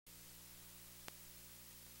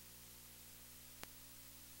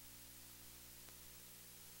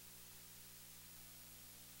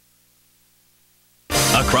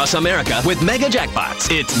across America with mega jackpots.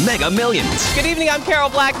 It's Mega Millions. Good evening, I'm Carol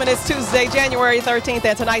Blackman. It's Tuesday, January 13th,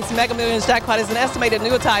 and tonight's Mega Millions jackpot is an estimated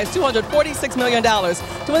annuitized $246 million.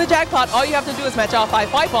 To win the jackpot, all you have to do is match all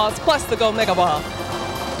 5 white balls plus the gold mega ball.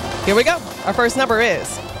 Here we go. Our first number is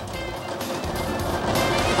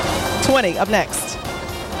 20. Up next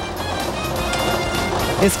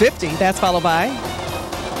is 50. That's followed by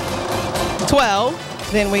 12.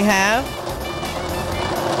 Then we have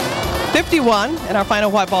 51. And our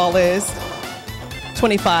final white ball is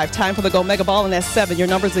 25. Time for the gold mega ball, and that's 7. Your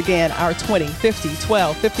numbers again are 20, 50,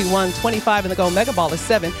 12, 51, 25, and the gold mega ball is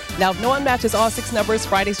 7. Now, if no one matches all 6 numbers,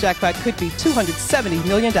 Friday's jackpot could be $270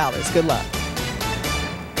 million. Good luck.